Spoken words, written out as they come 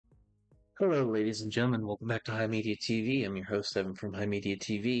Hello, ladies and gentlemen. Welcome back to HIMediaTV. I'm your host, Evan from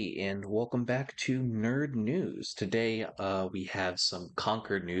HIMediaTV, and welcome back to Nerd News. Today, we have some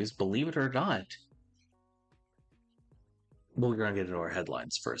Concord news. Believe it or not, we're going to get into our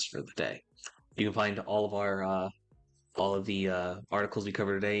headlines first for the day. You can find all of the articles we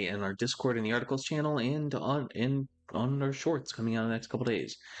cover today in our Discord in the articles channel and on our shorts coming out in the next couple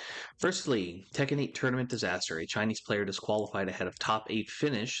days. Firstly, Tekken 8 tournament disaster. A Chinese player disqualified ahead of top 8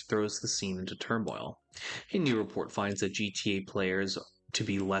 finish throws the scene into turmoil. A new report finds that GTA players to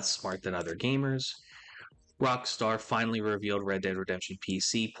be less smart than other gamers. Rockstar finally revealed Red Dead Redemption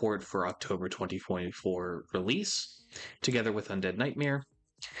PC port for October 2024 release, together with Undead Nightmare.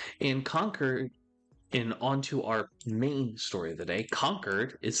 And Concord and onto our main story of the day,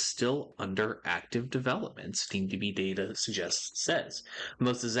 Concord is still under active development. SteamDB data says. The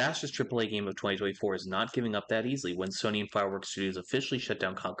most disastrous AAA game of 2024 is not giving up that easily when Sony and Fireworks Studios officially shut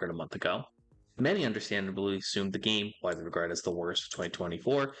down Concord a month ago. Many understandably assumed the game, widely regarded as the worst of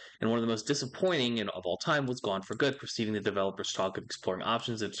 2024, and one of the most disappointing of all time, was gone for good, preceding the developers' talk of exploring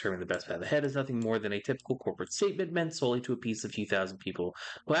options and determining the best path ahead is nothing more than a typical corporate statement meant solely to appease the few thousand people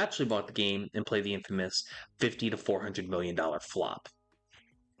who actually bought the game and played the infamous $50 to $400 million flop.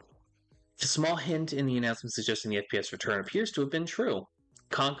 A small hint in the announcement suggesting the FPS return appears to have been true.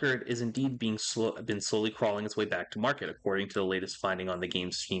 Concord is indeed been slowly crawling its way back to market. According to the latest finding on the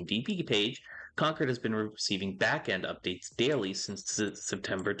game's SteamDB page, Concord has been receiving back-end updates daily since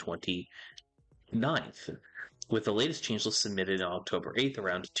September 29th, with the latest changelist submitted on October 8th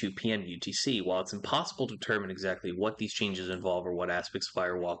around 2 p.m. UTC. While it's impossible to determine exactly what these changes involve or what aspects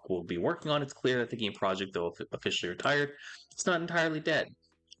Firewalk will be working on, it's clear that the game project, though officially retired, it's not entirely dead,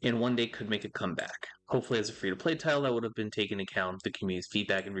 and one day could make a comeback. Hopefully as a free-to-play title that would have been taken into account the community's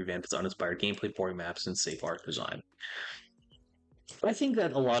feedback and revamped its uninspired gameplay, boring maps, and safe art design. I think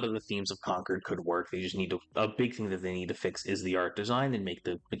that a lot of the themes of Concord could work. They just need a big thing that they need to fix is the art design and make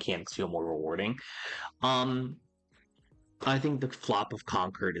the mechanics feel more rewarding. I think the flop of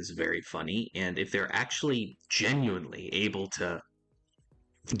Concord is very funny, and if they're actually genuinely able to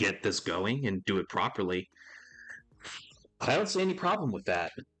get this going and do it properly, I don't see any problem with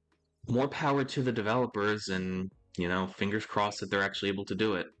that. More power to the developers, and fingers crossed that they're actually able to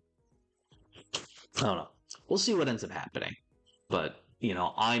do it. I don't know. We'll see what ends up happening. But,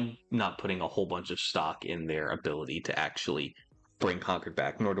 I'm not putting a whole bunch of stock in their ability to actually bring Concord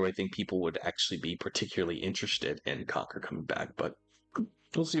back, nor do I think people would actually be particularly interested in Concord coming back, but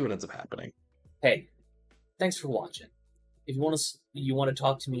we'll see what ends up happening. Hey, thanks for watching. If you want to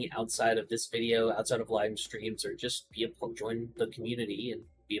talk to me outside of this video, outside of live streams, or just join the community and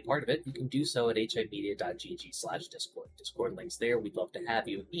be a part of it, you can do so at HIMediaTV/Discord. Discord links there. We'd love to have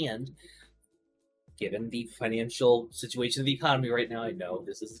you. And given the financial situation of the economy right now, I know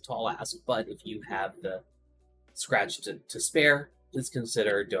this is a tall ask, but if you have the scratch to spare, please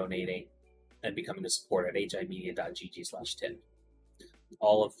consider donating and becoming a supporter at HIMedia.gg/tip.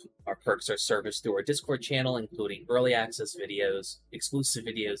 All of our perks are serviced through our Discord channel, including early access videos, exclusive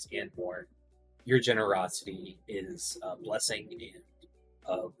videos, and more. Your generosity is a blessing, and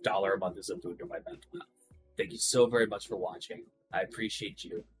 $1 a month is a boon to my mental health. Thank you so very much for watching. I appreciate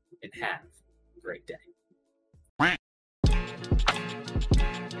you, and have a great day.